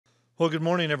Well, good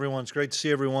morning, everyone. It's great to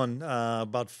see everyone.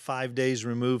 About 5 days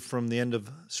removed from the end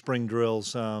of spring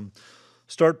drills.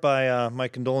 Start by my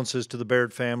condolences to the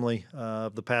Barrett family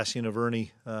of the passing of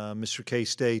Ernie, Mr.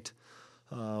 K-State.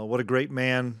 What a great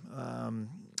man.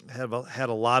 Had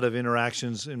a lot of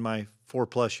interactions in my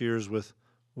 4+ years with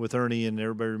Ernie, and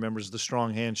everybody remembers the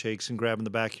strong handshakes and grabbing the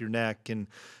back of your neck.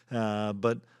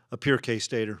 But a pure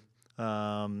K-Stater.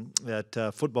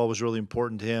 That football was really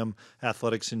important to him.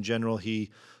 Athletics in general, he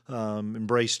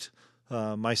embraced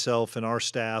myself and our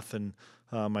staff, and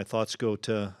my thoughts go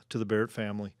to the Barrett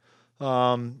family.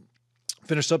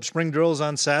 Finished up spring drills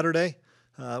on Saturday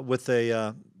with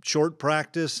a short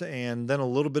practice and then a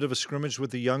little bit of a scrimmage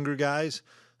with the younger guys.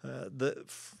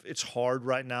 It's hard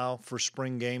right now for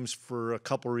spring games for a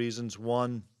couple reasons.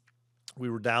 One, we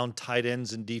were down tight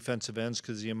ends and defensive ends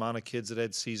because the amount of kids that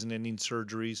had season-ending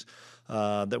surgeries,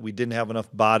 that we didn't have enough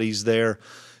bodies there,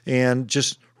 and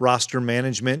just roster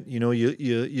management. You know,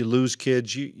 you lose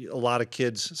kids. A lot of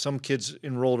kids. Some kids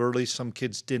enrolled early. Some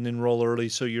kids didn't enroll early.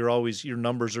 So your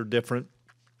numbers are different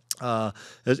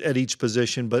at each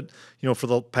position. But you know, for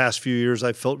the past few years,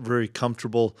 I felt very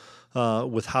comfortable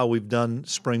with how we've done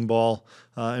spring ball,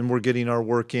 and we're getting our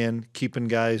work in, keeping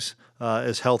guys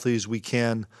as healthy as we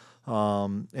can.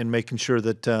 And making sure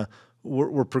that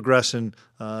we're progressing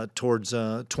towards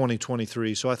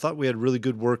 2023. So I thought we had really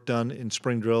good work done in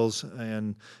spring drills,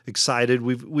 and excited.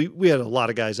 We had a lot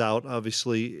of guys out,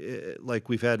 obviously, like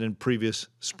we've had in previous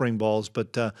spring balls,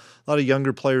 but a lot of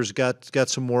younger players got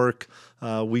some work.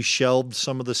 We shelved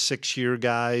some of the 6-year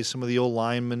guys, some of the old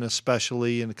linemen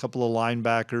especially, and a couple of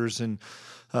linebackers, and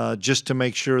just to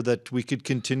make sure that we could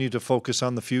continue to focus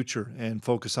on the future and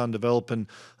focus on developing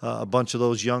a bunch of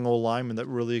those young old linemen that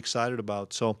we're really excited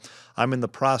about. So I'm in the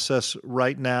process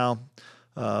right now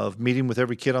of meeting with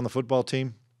every kid on the football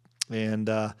team, and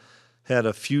had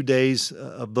a few days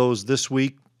of those this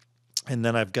week, and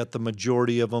then I've got the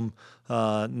majority of them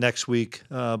next week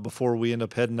before we end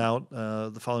up heading out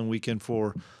the following weekend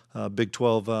for Big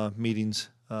 12 meetings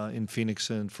in Phoenix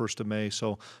and 1st of May.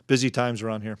 So busy times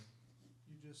around here.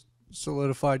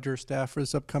 Solidified your staff for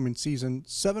this upcoming season.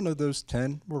 7 of those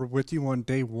 10 were with you on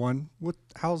day one.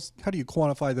 How do you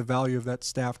quantify the value of that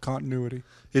staff continuity?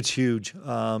 It's huge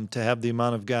to have the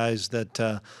amount of guys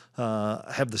that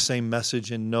have the same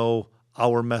message and know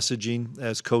our messaging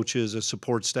as coaches, as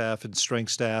support staff, and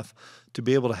strength staff. To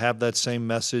be able to have that same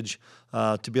message,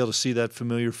 to be able to see that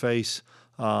familiar face.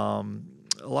 A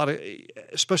lot of,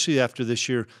 especially after this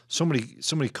year, so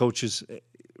many coaches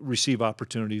receive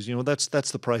opportunities. You know, that's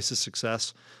the price of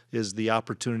success, is the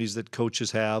opportunities that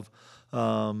coaches have.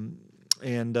 You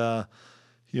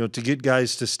know, to get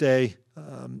guys to stay,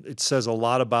 it says a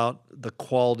lot about the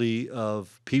quality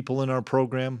of people in our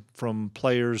program, from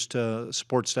players to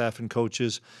support staff and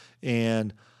coaches,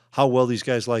 and how well these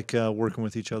guys like working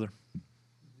with each other.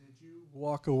 Did you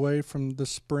walk away from the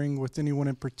spring with anyone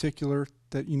in particular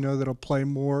that you know that'll play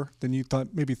more than you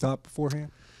thought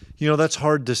beforehand? You know, that's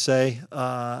hard to say.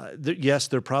 Yes,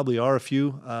 there probably are a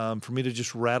few. For me to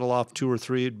just rattle off 2 or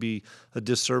 3, it'd be a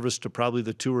disservice to probably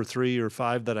the 2 or 3 or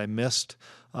 5 that I missed.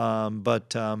 You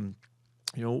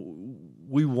know,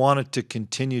 we wanted to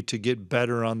continue to get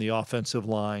better on the offensive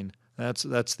line.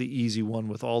 That's the easy one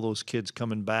with all those kids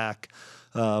coming back.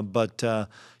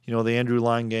 You know, the Andrew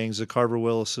Langangs, the Carver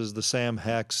Willises, the Sam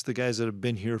Hecks, the guys that have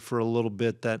been here for a little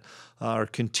bit that are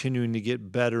continuing to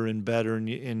get better and better,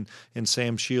 and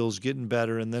Sam Shields getting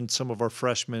better, and then some of our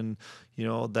freshmen, you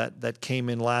know, that came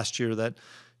in last year that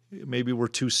maybe were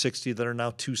 260 that are now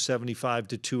 275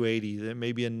 to 280. That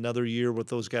maybe another year with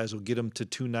those guys will get them to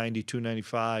 290,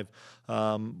 295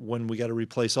 when we got to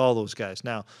replace all those guys.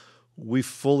 Now, we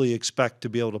fully expect to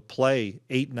be able to play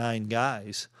 8, 9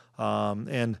 guys.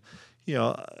 You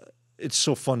know, it's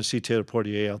so fun to see Taylor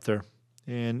Portier out there.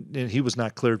 And he was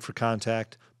not cleared for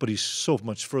contact, but he's so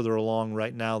much further along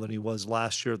right now than he was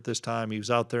last year at this time. He was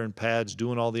out there in pads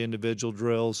doing all the individual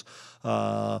drills.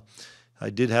 I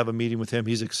did have a meeting with him.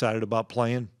 He's excited about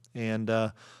playing, and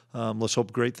let's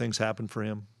hope great things happen for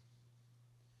him.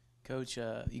 Coach,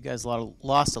 you guys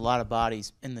lost a lot of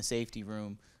bodies in the safety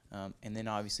room, and then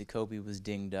obviously Kobe was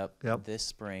dinged up this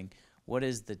spring. What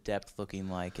is the depth looking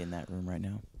like in that room right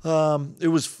now? It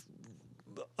was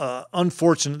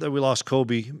unfortunate that we lost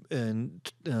Kobe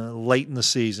late in the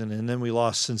season, and then we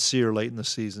lost Sincere late in the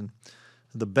season.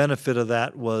 The benefit of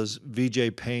that was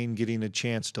VJ Payne getting a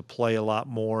chance to play a lot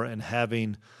more and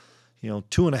having, you know,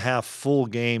 2.5 full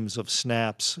games of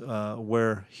snaps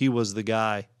where he was the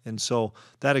guy. And so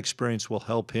that experience will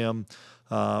help him.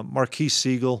 Marquise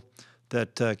Siegel,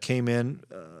 that came in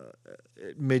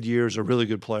mid-year, is a really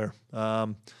good player.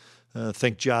 I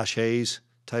think Josh Hayes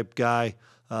type guy,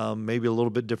 maybe a little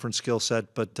bit different skill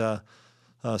set, but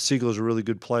Siegel's a really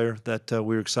good player that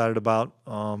we're excited about.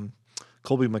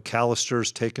 Colby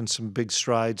McAllister's taken some big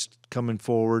strides coming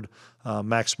forward.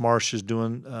 Max Marsh is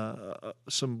doing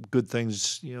some good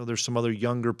things. There's some other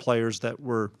younger players that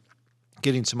were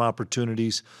getting some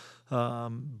opportunities.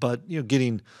 But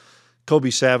getting Kobe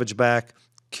Savage back,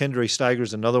 Kendre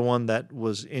Steiger's another one that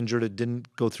was injured. It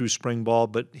didn't go through spring ball,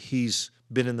 but he's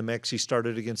been in the mix. He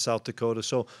started against South Dakota.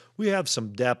 So we have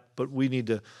some depth, but we need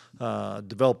to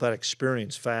develop that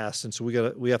experience fast. And so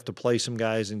we have to play some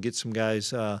guys and get some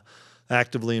guys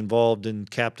actively involved in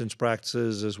captain's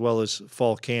practices as well as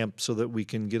fall camp so that we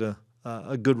can get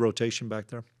a good rotation back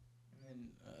there. And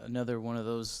another one of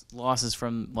those losses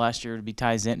from last year would be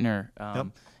Ty Zentner. Yep.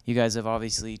 You guys have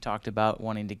obviously talked about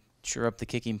wanting to shore up the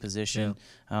kicking position.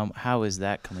 Yeah. How is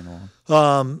that coming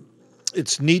along?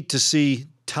 It's neat to see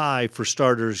Ty, for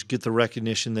starters, get the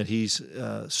recognition that he's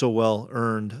so well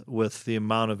earned with the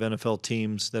amount of NFL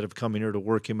teams that have come in here to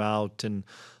work him out. And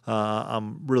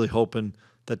I'm really hoping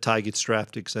that Ty gets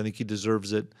drafted because I think he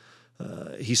deserves it.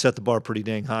 He set the bar pretty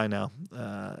dang high now.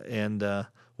 And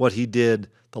what he did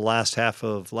the last half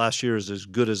of last year is as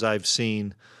good as I've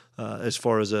seen as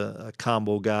far as a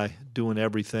combo guy doing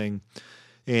everything.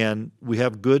 And we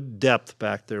have good depth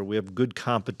back there. We have good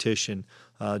competition.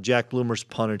 Jack Bloomer's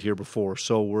punted here before,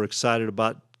 so we're excited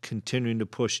about continuing to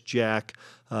push Jack.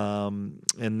 And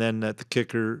then at the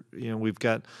kicker, we've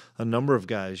got a number of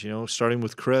guys, starting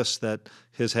with Chris that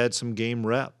has had some game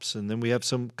reps. And then we have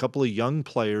some couple of young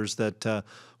players that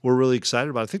we're really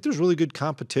excited about. I think there's really good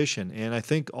competition, and I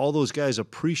think all those guys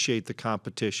appreciate the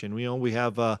competition. We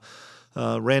have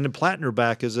Randon Plattner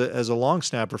back as a long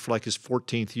snapper for like his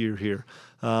 14th year here.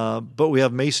 But we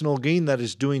have Mason Olguin that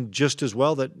is doing just as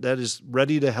well, that is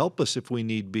ready to help us if we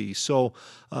need be. So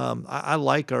I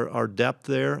like our depth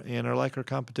there, and I like our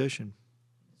competition.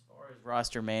 As far as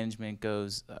roster management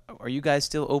goes, are you guys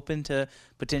still open to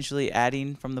potentially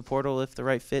adding from the portal if the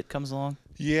right fit comes along?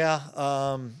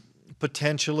 Yeah,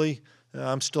 potentially.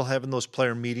 I'm still having those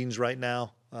player meetings right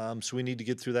now, so we need to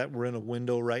get through that. We're in a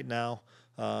window right now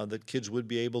that kids would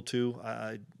be able to.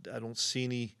 I don't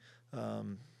see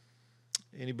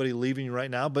anybody leaving right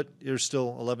now, but there's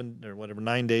still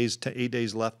 9 days to 8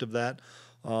 days left of that.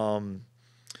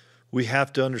 We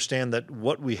have to understand that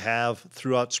what we have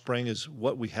throughout spring is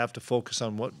what we have to focus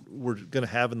on, what we're going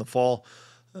to have in the fall.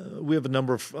 We have a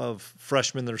number of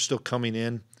freshmen that are still coming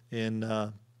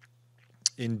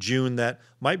in June that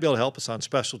might be able to help us on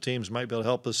special teams, might be able to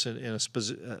help us in a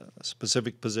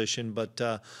specific position,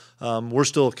 but we're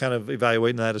still kind of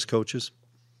evaluating that as coaches.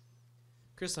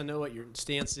 Chris, I know what your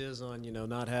stance is on,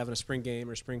 not having a spring game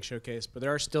or spring showcase, but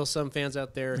there are still some fans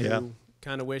out there who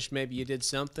kind of wish maybe you did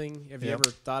something. Have you ever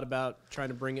thought about trying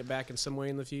to bring it back in some way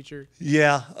in the future?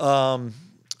 Yeah,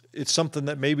 it's something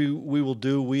that maybe we will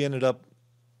do. We ended up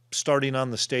starting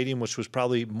on the stadium, which was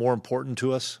probably more important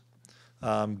to us,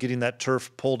 getting that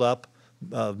turf pulled up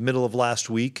middle of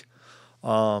last week.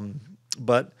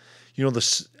 But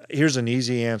here's an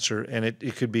easy answer, and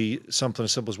it could be something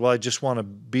as simple as, well, I just want to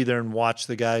be there and watch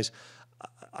the guys.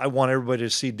 I want everybody to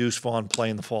see Deuce Vaughn play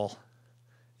in the fall,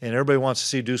 and everybody wants to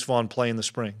see Deuce Vaughn play in the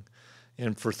spring.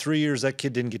 And for 3 years, that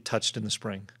kid didn't get touched in the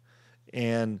spring,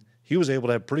 and he was able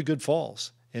to have pretty good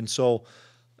falls. And so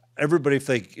everybody, if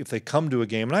they come to a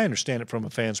game, and I understand it from a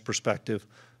fan's perspective,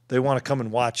 they want to come and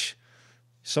watch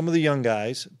some of the young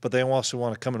guys, but they also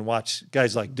want to come and watch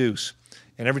guys like Deuce.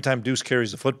 And every time Deuce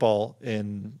carries the football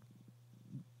in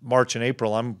March and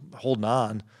April, I'm holding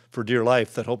on for dear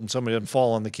life, that hoping somebody doesn't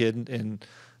fall on the kid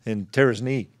and tear his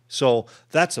knee. So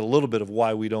that's a little bit of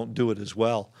why we don't do it as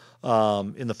well,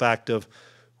 in the fact of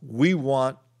we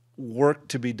want work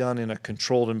to be done in a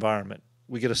controlled environment.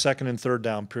 We get a second and third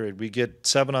down period. We get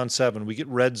 7-on-7. We get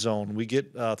red zone. We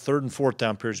get third and fourth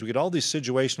down periods. We get all these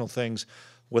situational things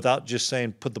without just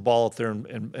saying put the ball up there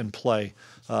and play.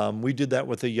 We did that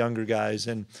with the younger guys,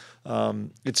 and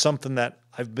it's something that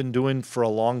I've been doing for a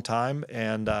long time,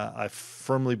 and I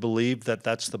firmly believe that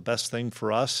that's the best thing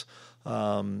for us.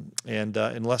 And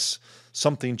unless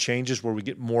something changes where we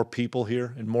get more people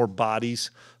here and more bodies,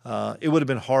 it would have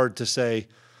been hard to say,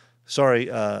 sorry,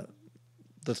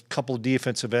 the couple of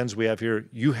defensive ends we have here,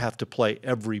 you have to play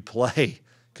every play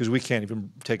because we can't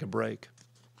even take a break.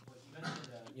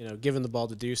 Giving the ball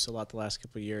to Deuce a lot the last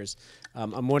couple of years.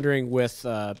 I'm wondering with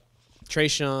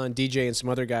Trayshawn, DJ, and some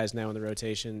other guys now in the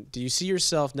rotation. Do you see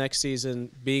yourself next season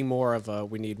being more of a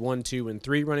we need 1, 2, and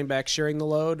 3 running backs sharing the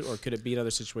load, or could it be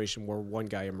another situation where one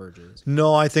guy emerges?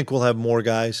 No, I think we'll have more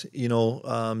guys.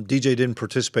 DJ didn't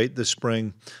participate this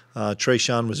spring.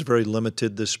 Trayshawn was very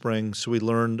limited this spring, so we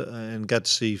learned and got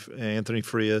to see Anthony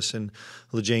Frias and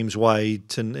LeJames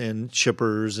White and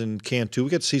Shippers and Cantu. We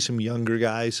got to see some younger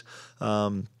guys,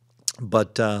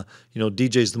 but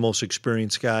DJ's the most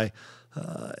experienced guy.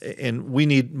 And we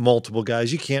need multiple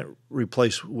guys. You can't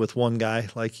replace with one guy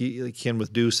like you can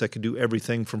with Deuce that could do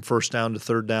everything from first down to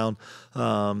third down,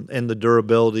 and the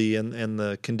durability and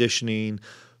the conditioning.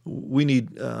 We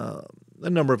need a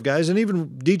number of guys, and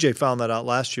even DJ found that out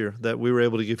last year, that we were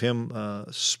able to give him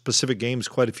specific games,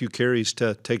 quite a few carries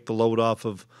to take the load off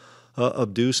of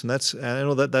Deuce, and I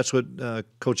know that's what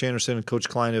Coach Anderson and Coach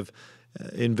Klein have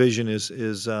envisioned is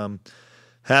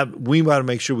we got to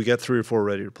make sure we get 3 or 4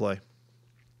 ready to play.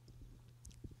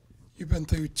 You've been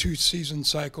through 2 season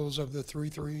cycles of the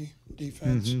 3-3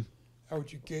 defense. Mm-hmm. How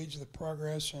would you gauge the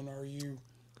progress, and are you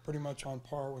pretty much on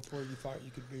par with where you thought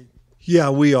you could be? Yeah,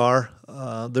 we are.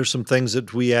 There's some things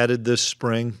that we added this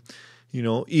spring.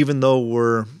 Even though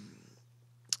we're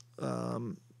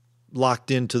locked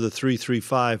into the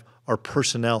 3-3-5, our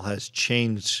personnel has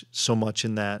changed so much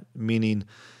in that, meaning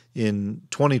in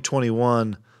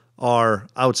 2021, our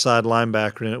outside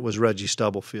linebacker in it was Reggie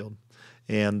Stubblefield.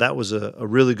 And that was a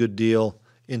really good deal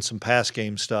in some pass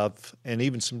game stuff and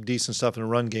even some decent stuff in the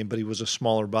run game, but he was a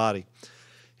smaller body.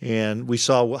 And we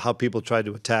saw how people tried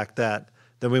to attack that.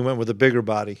 Then we went with a bigger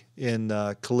body in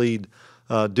Khalid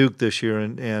Duke this year.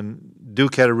 And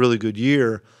Duke had a really good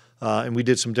year, and we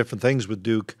did some different things with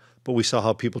Duke, but we saw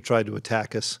how people tried to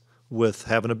attack us with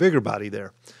having a bigger body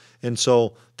there. And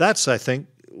so that's, I think,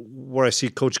 where I see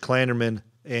Coach Klanderman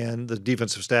and the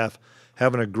defensive staff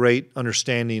having a great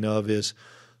understanding of is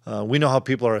we know how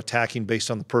people are attacking based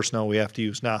on the personnel we have to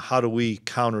use. Now, how do we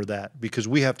counter that? Because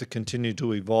we have to continue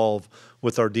to evolve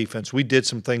with our defense. We did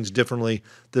some things differently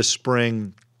this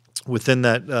spring within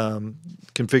that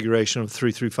configuration of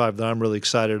 3-3-5 that I'm really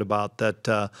excited about,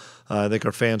 that I think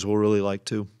our fans will really like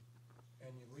too.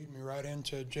 And you lead me right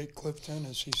into Jake Clifton.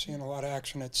 Is he seeing a lot of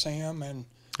action at Sam? And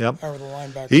yep. How are the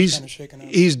linebackers kind of shaking out?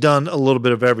 He's done a little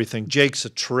bit of everything. Jake's a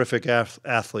terrific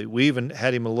athlete. We even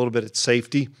had him a little bit at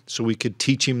safety so we could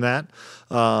teach him that.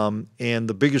 And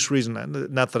the biggest reason,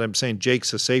 not that I'm saying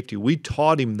Jake's a safety, we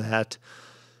taught him that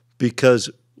because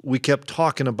we kept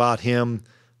talking about him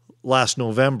last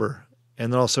November,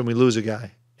 and then all of a sudden we lose a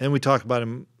guy. And we talk about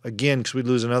him again because we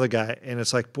lose another guy. And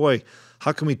it's like, boy,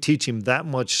 how can we teach him that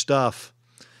much stuff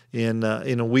in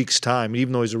a week's time,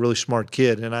 even though he's a really smart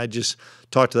kid? And I just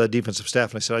talked to that defensive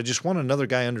staff, and I said, I just want another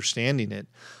guy understanding it.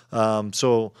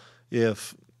 So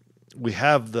if we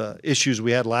have the issues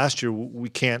we had last year, we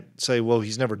can't say, well,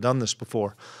 he's never done this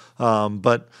before.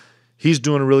 But he's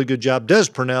doing a really good job. Des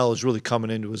Purnell is really coming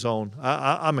into his own.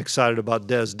 I'm excited about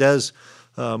Des. Des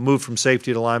moved from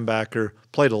safety to linebacker,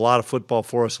 played a lot of football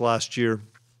for us last year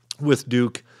with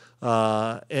Duke.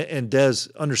 And Des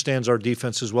understands our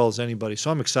defense as well as anybody.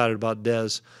 So I'm excited about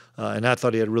Des, and I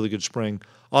thought he had a really good spring.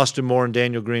 Austin Moore and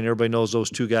Daniel Green, everybody knows those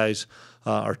two guys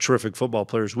are terrific football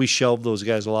players. We shelved those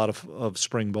guys a lot of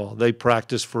spring ball. They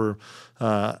practiced for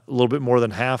a little bit more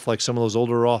than half, like some of those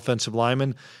older offensive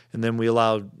linemen, and then we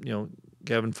allowed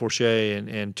Gavin Forche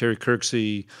and Terry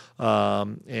Kirksey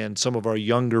and some of our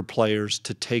younger players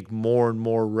to take more and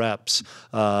more reps.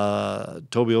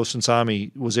 Toby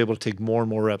Osunsami was able to take more and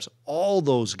more reps. All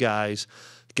those guys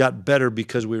got better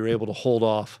because we were able to hold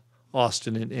off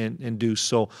Austin and Deuce.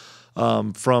 So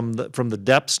from the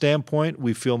depth standpoint,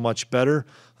 we feel much better.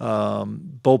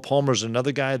 Bo Palmer's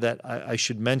another guy that I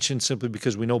should mention simply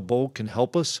because we know Bo can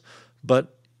help us,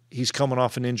 but he's coming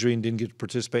off an injury and didn't get to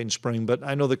participate in spring. But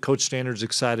I know that Coach Standard's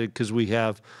excited because we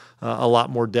have a lot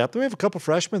more depth. We have a couple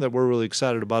freshmen that we're really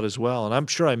excited about as well. And I'm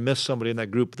sure I missed somebody in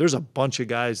that group. But there's a bunch of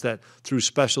guys that through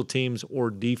special teams or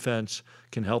defense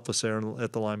can help us there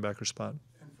at the linebacker spot.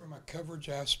 And from a coverage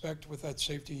aspect with that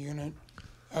safety unit,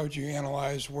 how would you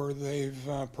analyze where they've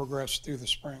progressed through the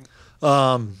spring?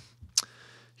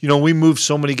 We moved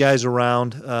so many guys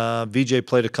around. VJ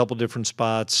played a couple different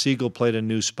spots. Siegel played a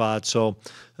new spot. So,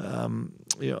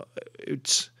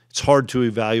 it's hard to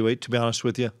evaluate, to be honest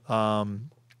with you.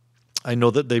 I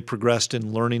know that they progressed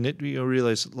in learning it. You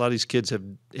realize a lot of these kids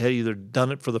had either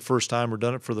done it for the first time or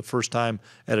done it for the first time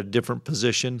at a different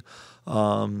position.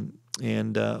 And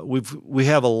we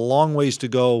have a long ways to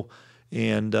go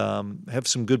and have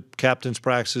some good captains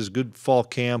practices, good fall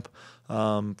camp.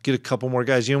 Get a couple more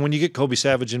guys. When you get Kobe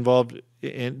Savage involved,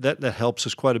 and that helps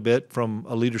us quite a bit from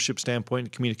a leadership standpoint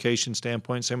and communication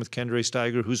standpoint. Same with Kendra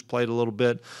Steiger, who's played a little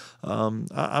bit.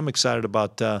 I'm excited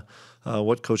about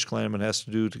what Coach Klieman has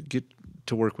to do to get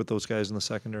to work with those guys in the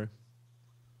secondary.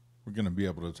 We're going to be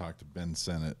able to talk to Ben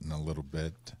Sennett in a little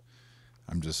bit.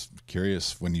 I'm just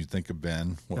curious, when you think of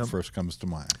Ben, what first comes to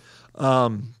mind?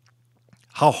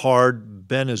 How hard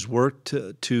Ben has worked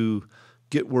to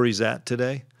get where he's at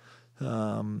today.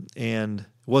 And it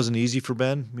wasn't easy for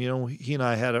Ben. He and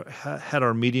I had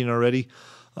our meeting already.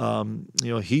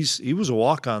 He was a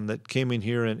walk-on that came in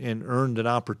here and earned an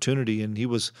opportunity, and he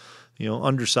was,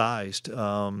 undersized,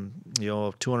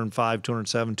 205,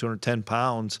 207, 210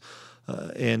 pounds,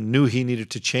 and knew he needed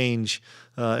to change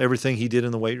everything he did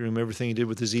in the weight room, everything he did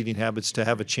with his eating habits to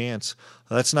have a chance.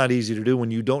 That's not easy to do when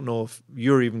you don't know if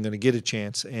you're even going to get a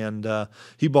chance. And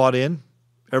he bought in.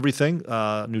 Everything,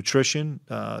 nutrition,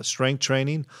 strength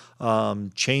training,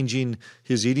 changing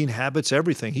his eating habits,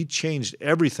 everything. He changed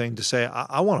everything to say,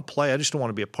 I want to play. I just don't want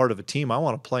to be a part of a team. I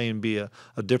want to play and be a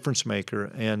difference maker.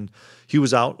 And he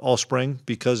was out all spring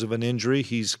because of an injury.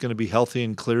 He's going to be healthy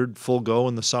and cleared, full go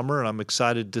in the summer, and I'm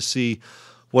excited to see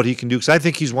what he can do because I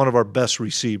think he's one of our best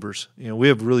receivers. We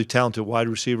have really talented wide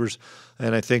receivers,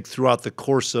 and I think throughout the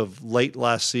course of late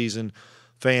last season,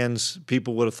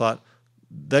 people would have thought,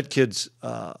 that kid's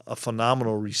a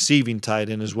phenomenal receiving tight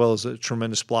end as well as a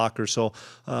tremendous blocker. So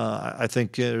I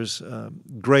think there's a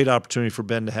great opportunity for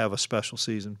Ben to have a special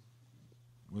season.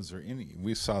 Was there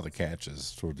we saw the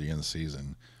catches toward the end of the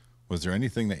season. Was there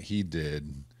anything that he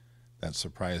did that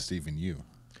surprised even you?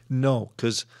 No,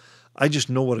 because I just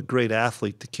know what a great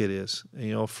athlete the kid is,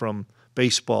 from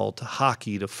baseball to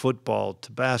hockey to football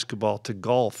to basketball to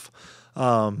golf.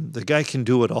 The guy can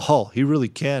do it all. He really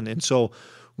can. And so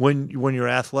when you're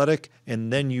athletic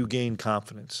and then you gain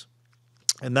confidence.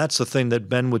 And that's the thing that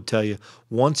Ben would tell you.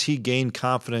 Once he gained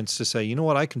confidence to say, you know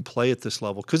what, I can play at this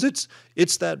level. Because it's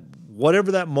that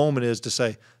whatever that moment is to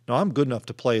say, no, I'm good enough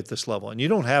to play at this level. And you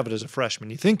don't have it as a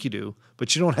freshman. You think you do,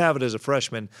 but you don't have it as a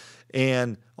freshman.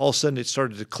 And all of a sudden it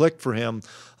started to click for him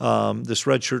this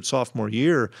redshirt sophomore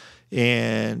year.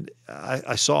 And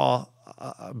I saw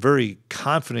a very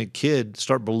confident kid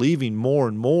start believing more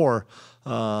and more.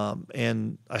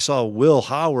 And I saw Will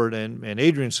Howard and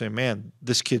Adrian say, man,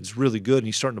 this kid's really good, and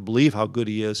he's starting to believe how good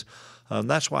he is.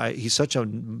 That's why he's such a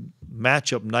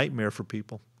matchup nightmare for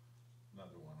people.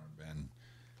 Another one on Ben.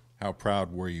 How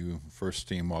proud were you, first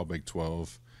team All Big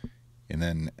 12, and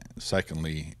then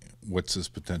secondly, what's his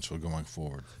potential going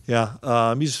forward?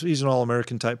 Yeah, he's an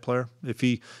All-American type player. If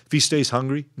he stays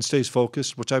hungry and stays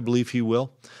focused, which I believe he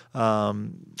will,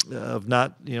 of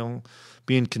not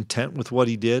being content with what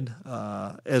he did,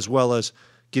 as well as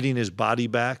getting his body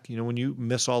back. When you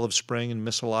miss all of spring and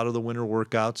miss a lot of the winter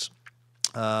workouts,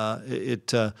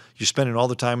 you're spending all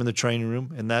the time in the training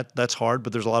room, and that's hard.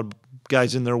 But there's a lot of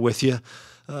guys in there with you.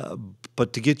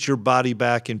 But to get your body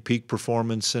back in peak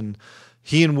performance, and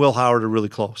he and Will Howard are really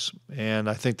close, and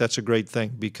I think that's a great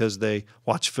thing because they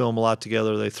watch film a lot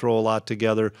together, they throw a lot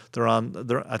together.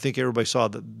 I think everybody saw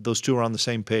that those two are on the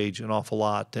same page an awful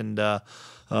lot, and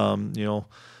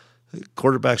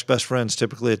quarterback's best friend's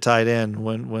typically a tight end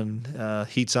when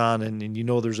heat's on, and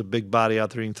there's a big body out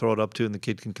there you can throw it up to, and the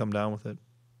kid can come down with it.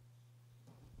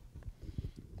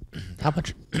 How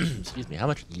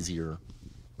much easier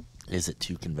is it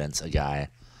to convince a guy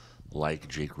like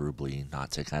Jake Rubley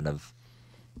not to kind of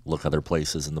look other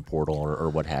places in the portal or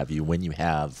what have you when you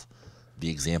have the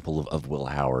example of Will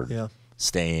Howard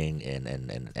staying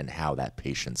and how that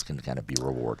patience can kind of be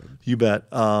rewarded? You bet.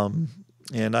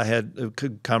 And I had a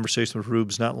good conversation with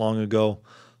Rubes not long ago.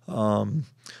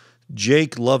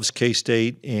 Jake loves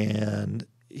K-State, and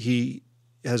he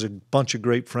has a bunch of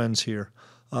great friends here.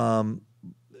 The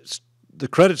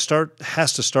credit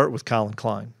has to start with Colin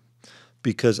Klein,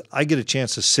 because I get a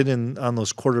chance to sit in on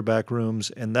those quarterback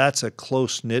rooms, and that's a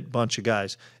close-knit bunch of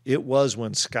guys. It was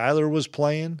when Skyler was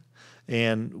playing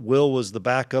and Will was the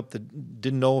backup that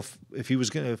didn't know if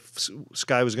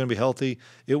Sky was going to be healthy.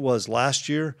 It was last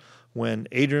year when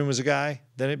Adrian was a guy,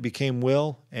 then it became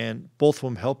Will, and both of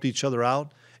them helped each other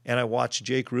out. And I watched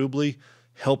Jake Rubley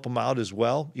help him out as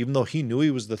well, even though he knew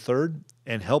he was the third,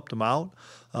 and helped him out,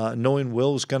 knowing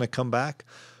Will was going to come back.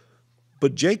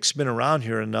 But Jake's been around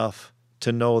here enough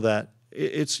to know that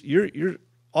you're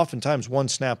oftentimes one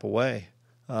snap away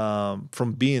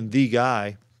from being the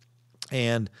guy.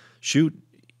 And shoot,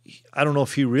 I don't know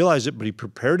if he realized it, but he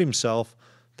prepared himself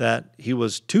that he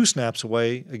was 2 snaps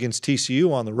away against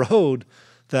TCU on the road,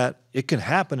 that it can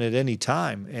happen at any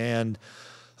time. And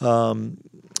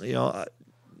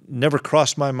never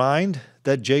crossed my mind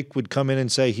that Jake would come in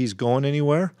and say he's going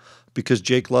anywhere, because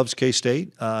Jake loves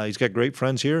K-State. He's got great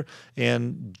friends here,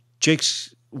 and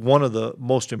Jake's one of the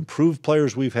most improved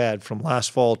players we've had from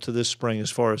last fall to this spring as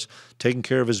far as taking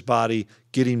care of his body,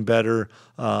 getting better,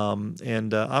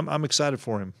 and I'm excited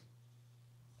for him.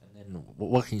 And then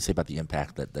what can you say about the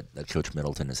impact that Coach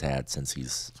Middleton has had since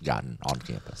he's gotten on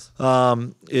campus?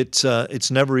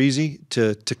 It's never easy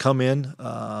to come in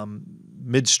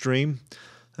midstream.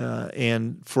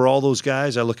 And for all those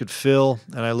guys, I look at Phil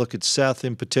and I look at Seth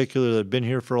in particular that have been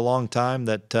here for a long time,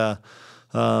 that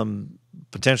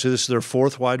potentially this is their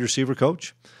fourth wide receiver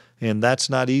coach, and that's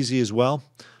not easy as well.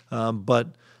 But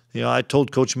I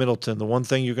told Coach Middleton, the one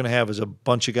thing you're going to have is a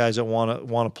bunch of guys that want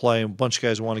to play, and a bunch of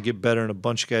guys that want to get better, and a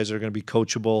bunch of guys that are going to be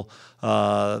coachable,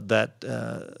 that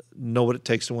know what it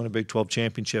takes to win a Big 12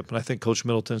 championship. And I think Coach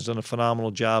Middleton's done a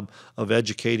phenomenal job of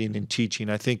educating and teaching.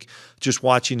 I think just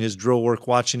watching his drill work,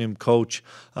 watching him coach,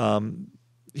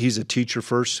 he's a teacher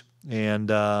first, and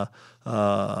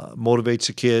motivates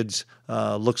the kids,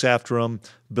 looks after them,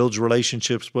 builds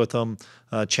relationships with them,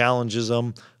 challenges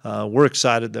them. We're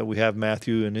excited that we have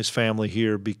Matthew and his family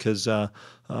here, because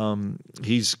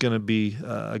he's going to be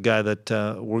a guy that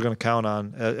we're going to count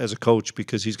on as a coach,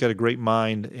 because he's got a great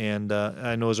mind, and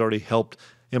I know has already helped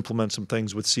implement some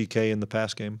things with CK in the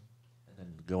pass game. And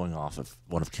then going off of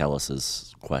one of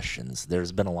Kellis's questions,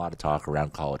 there's been a lot of talk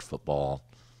around college football,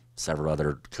 several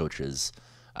other coaches,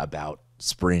 about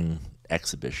spring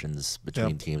exhibitions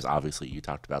between teams. Obviously, you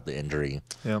talked about the injury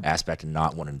aspect and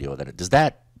not wanting to deal with it. Does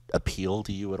that appeal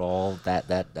to you at all, that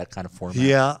kind of format?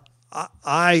 Yeah,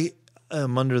 I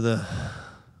am under the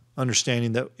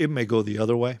understanding that it may go the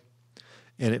other way,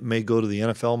 and it may go to the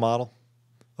NFL model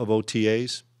of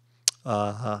OTAs,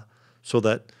 so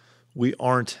that we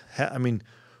aren't I mean,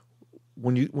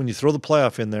 when you throw the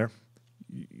playoff in there,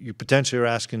 you potentially are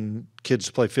asking kids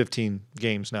to play 15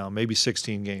 games now, maybe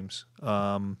 16 games.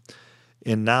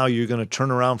 And now you're going to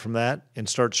turn around from that and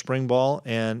start spring ball,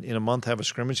 and in a month have a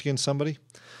scrimmage against somebody.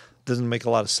 Doesn't make a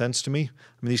lot of sense to me.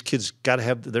 I mean, these kids got to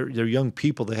have, they're young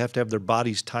people. They have to have their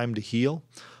bodies time to heal.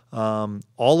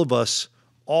 All of us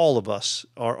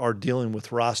are dealing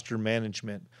with roster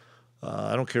management.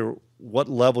 I don't care what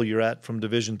level you're at, from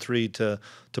Division III to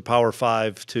Power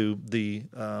 5 to the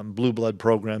blue blood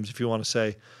programs, if you want to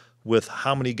say, with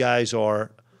how many guys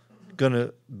are going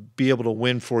to be able to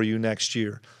win for you next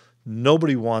year.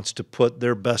 Nobody wants to put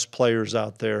their best players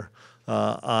out there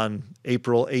on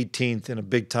April 18th in a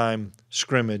big-time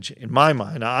scrimmage. In my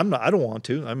mind, I don't want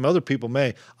to. Other people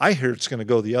may. I hear it's going to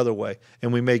go the other way,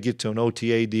 and we may get to an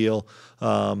OTA deal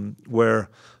where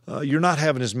you're not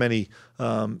having as many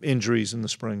injuries in the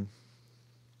spring.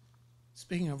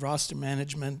 Speaking of roster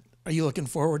management, are you looking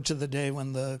forward to the day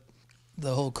when the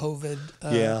whole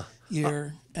COVID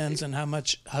year ends, and how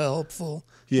helpful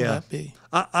will that be?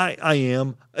 I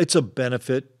am. It's a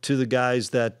benefit to the guys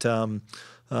that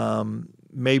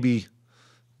maybe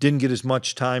didn't get as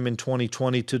much time in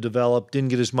 2020 to develop, didn't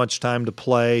get as much time to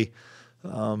play,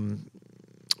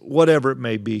 whatever it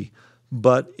may be.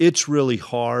 But it's really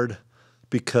hard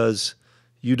because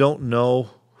you don't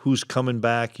know who's coming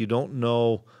back. You don't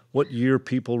know what year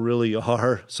people really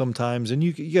are sometimes. And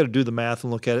you got to do the math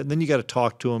and look at it. And then you got to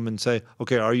talk to them and say,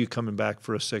 okay, are you coming back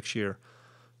for a 6th year?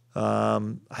 I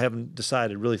haven't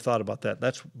decided, really thought about that.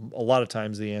 That's a lot of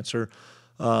times the answer.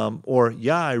 Or,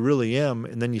 yeah, I really am.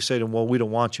 And then you say to them, well, we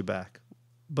don't want you back.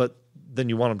 But then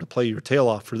you want them to play your tail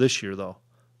off for this year, though.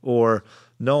 Or,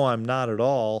 no, I'm not at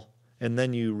all. And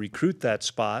then you recruit that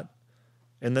spot.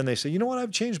 And then they say, you know what,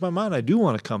 I've changed my mind. I do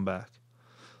want to come back.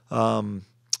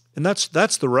 And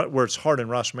that's where it's hard in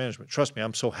roster management. Trust me,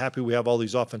 I'm so happy we have all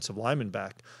these offensive linemen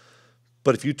back.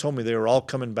 But if you told me they were all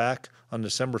coming back on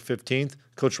December 15th,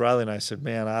 Coach Riley and I said,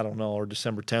 man, I don't know, or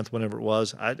December 10th, whenever it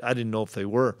was, I didn't know if they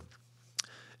were.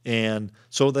 And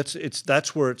so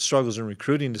that's where it struggles in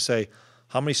recruiting, to say,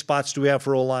 how many spots do we have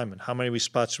for O-linemen? How many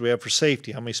spots do we have for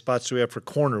safety? How many spots do we have for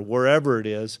corner? Wherever it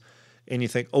is, and you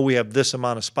think, oh, we have this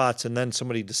amount of spots, and then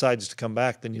somebody decides to come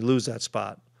back, then you lose that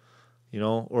spot.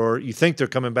 Or you think they're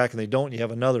coming back and they don't, and you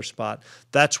have another spot.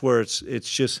 That's where it's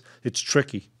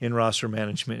tricky in roster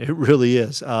management. It really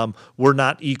is. We're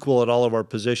not equal at all of our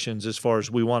positions as far as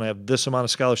we want to have this amount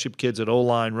of scholarship kids at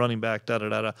O-line, running back,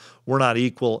 da-da-da-da. We're not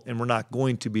equal, and we're not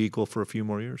going to be equal for a few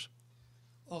more years.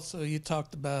 Also, you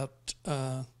talked about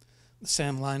the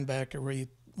Sam linebacker, where you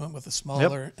went with a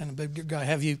smaller and a bigger guy.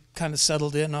 Have you kind of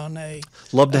settled in on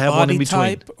love to have one in between?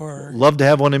 Type, or? Love to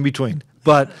have one in between.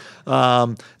 But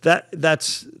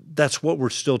that's that's what we're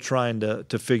still trying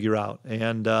to figure out.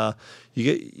 And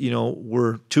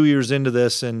we're 2 years into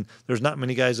this, and there's not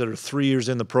many guys that are 3 years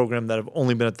in the program that have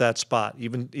only been at that spot.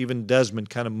 Even Desmond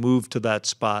kind of moved to that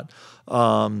spot.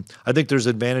 I think there's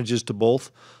advantages to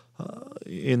both.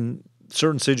 In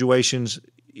certain situations,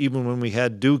 even when we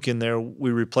had Duke in there, we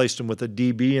replaced him with a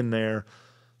DB in there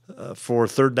for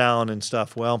third down and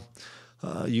stuff. Well,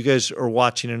 you guys are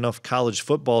watching enough college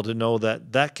football to know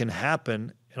that can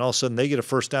happen, and all of a sudden they get a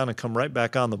first down and come right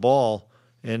back on the ball,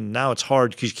 and now it's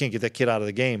hard because you can't get that kid out of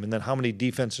the game. And then how many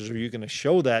defenses are you going to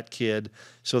show that kid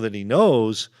so that he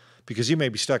knows, because he may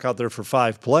be stuck out there for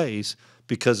 5 plays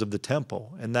because of the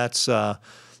tempo. And that's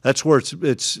where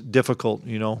it's difficult,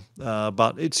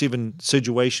 about it's even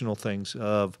situational things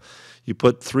of you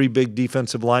put 3 big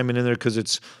defensive linemen in there because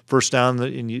it's first down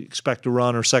and you expect to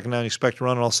run, or second down you expect to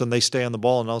run, and all of a sudden they stay on the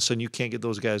ball, and all of a sudden you can't get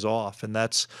those guys off. And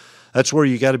that's where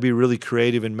you got to be really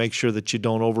creative and make sure that you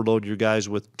don't overload your guys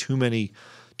with too many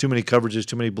coverages,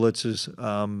 too many blitzes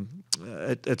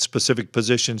at specific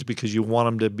positions, because you want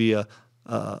them to be a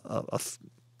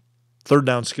third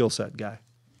down skill set guy.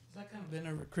 Been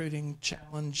a recruiting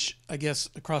challenge, I guess,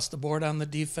 across the board on the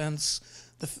defense,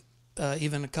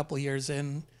 even a couple years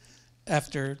in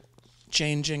after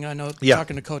changing. I know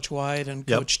talking to Coach White and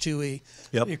Coach Toohey,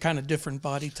 you're kind of different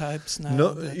body types now.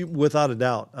 No, without a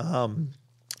doubt.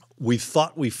 We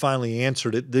thought we finally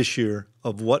answered it this year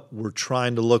of what we're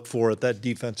trying to look for at that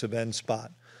defensive end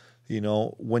spot.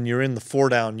 When you're in the 4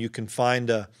 down, you can find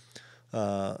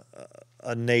a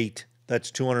Nate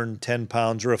that's 210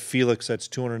 pounds, or a Felix that's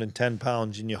 210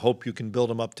 pounds, and you hope you can build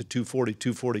them up to 240,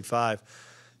 245.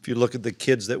 If you look at the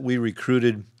kids that we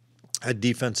recruited at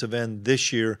defensive end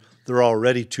this year, they're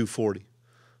already 240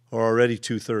 or already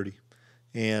 230.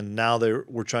 And now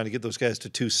we're trying to get those guys to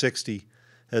 260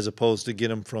 as opposed to get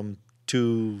them from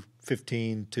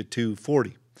 215 to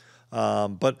 240.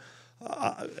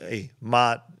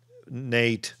 Mott,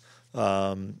 Nate,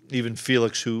 even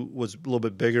Felix, who was a little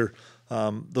bit bigger,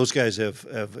 those guys have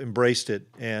embraced it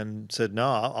and said, no,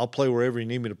 I'll play wherever you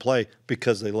need me to play,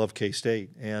 because they love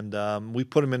K-State. And we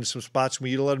put them into some spots where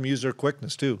you let them use their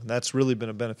quickness too. And that's really been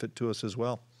a benefit to us as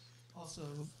well. Also,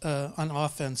 on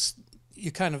offense,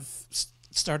 you kind of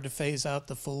started to phase out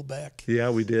the fullback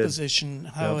we did. position.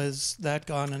 How has that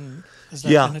gone, and has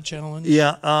that been a challenge?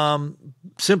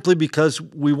 Simply because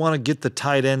we want to get the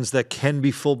tight ends that can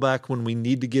be fullback when we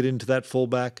need to get into that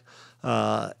fullback.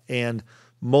 And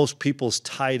most people's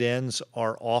tight ends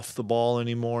are off the ball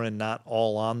anymore and not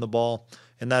all on the ball,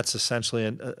 and that's essentially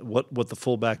what the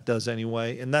fullback does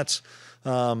anyway. And that's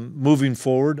moving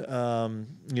forward.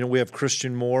 We have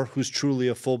Christian Moore, who's truly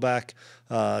a fullback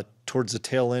towards the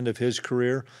tail end of his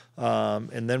career,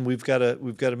 and then we've got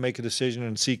to make a decision,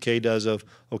 and CK does, of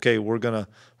okay, we're gonna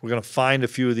find a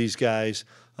few of these guys,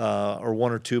 or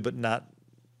 1 or 2, but not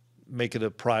make it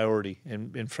a priority,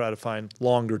 and try to find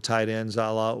longer tight ends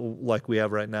like we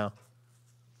have right now.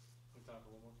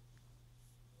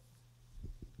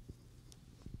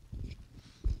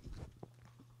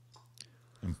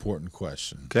 Important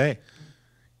question. Okay.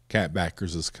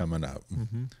 Catbackers is coming up.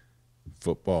 Mm-hmm.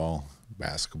 Football,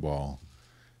 basketball.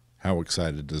 How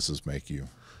excited does this make you?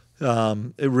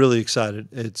 It really excited.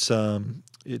 It's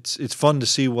fun to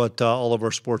see what all of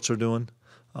our sports are doing,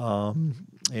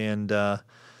 and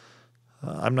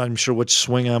I'm not even sure which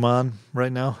swing I'm on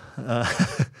right now.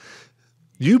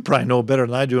 You probably know better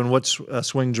than I do and what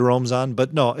swing Jerome's on.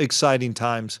 But no, exciting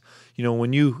times.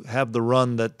 When you have the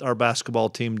run that our basketball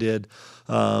team did,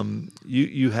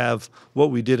 you have what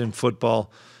we did in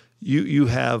football. You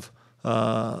have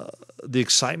the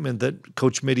excitement that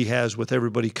Coach Mitty has with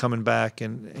everybody coming back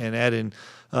and adding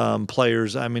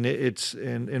players. I mean, it's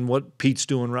and what Pete's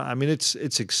doing. I mean,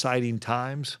 it's exciting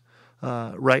times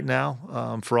right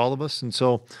now for all of us, and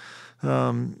so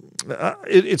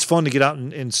it's fun to get out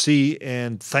and see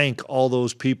and thank all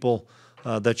those people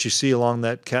that you see along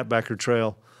that Catbacker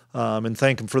Trail, and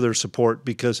thank them for their support,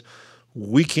 because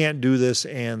we can't do this,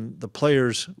 and the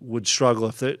players would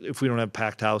struggle if we don't have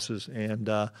packed houses. And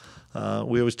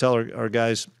we always tell our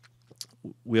guys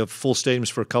we have full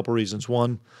stadiums for a couple reasons.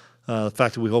 One, the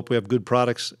fact that we hope we have good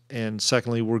products, and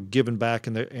secondly, we're giving back,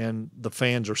 and the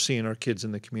fans are seeing our kids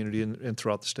in the community and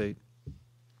throughout the state.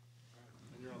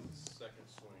 And you're on the second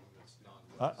swing.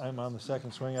 That's I'm on the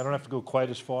second swing. I don't have to go quite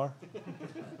as far.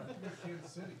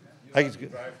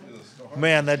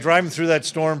 Man, that driving through that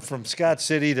storm from Scott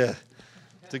City to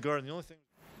Garden, the only thing.